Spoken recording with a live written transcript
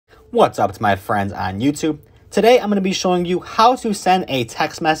What's up to my friends on YouTube? Today I'm going to be showing you how to send a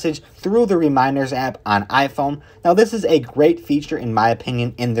text message through the Reminders app on iPhone. Now this is a great feature in my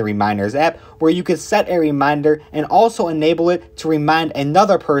opinion in the Reminders app where you could set a reminder and also enable it to remind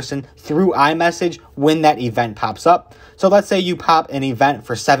another person through iMessage when that event pops up. So let's say you pop an event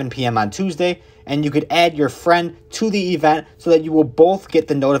for 7 p.m. on Tuesday and you could add your friend to the event so that you will both get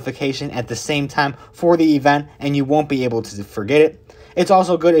the notification at the same time for the event and you won't be able to forget it. It's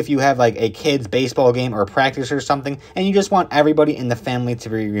also good if you have like a kid's baseball game or practice or something and you just want everybody in the family to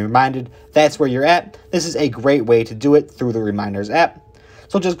be reminded that's where you're at. This is a great way to do it through the Reminders app.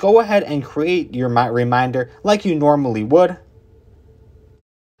 So just go ahead and create your reminder like you normally would.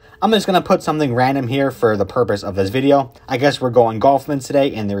 I'm just going to put something random here for the purpose of this video. I guess we're going golfing today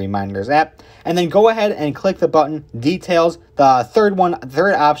in the Reminders app. And then go ahead and click the button Details, the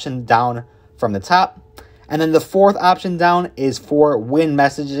third option down from the top. And then the fourth option down is for when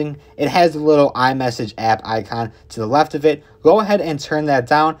messaging. It has the little iMessage app icon to the left of it. Go ahead and turn that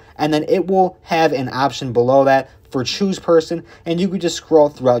down, and then it will have an option below that for choose person, and you can just scroll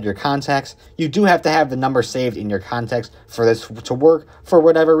throughout your contacts. You do have to have the number saved in your contacts for this to work for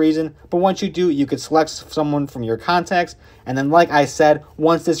whatever reason, but once you do, you could select someone from your contacts, and then like I said,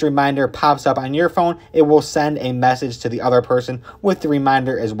 once this reminder pops up on your phone, it will send a message to the other person with the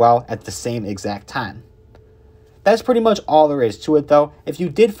reminder as well at the same exact time. That's pretty much all there is to it though. If you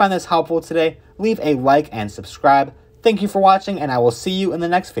did find this helpful today, leave a like and subscribe. Thank you for watching, and I will see you in the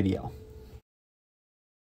next video.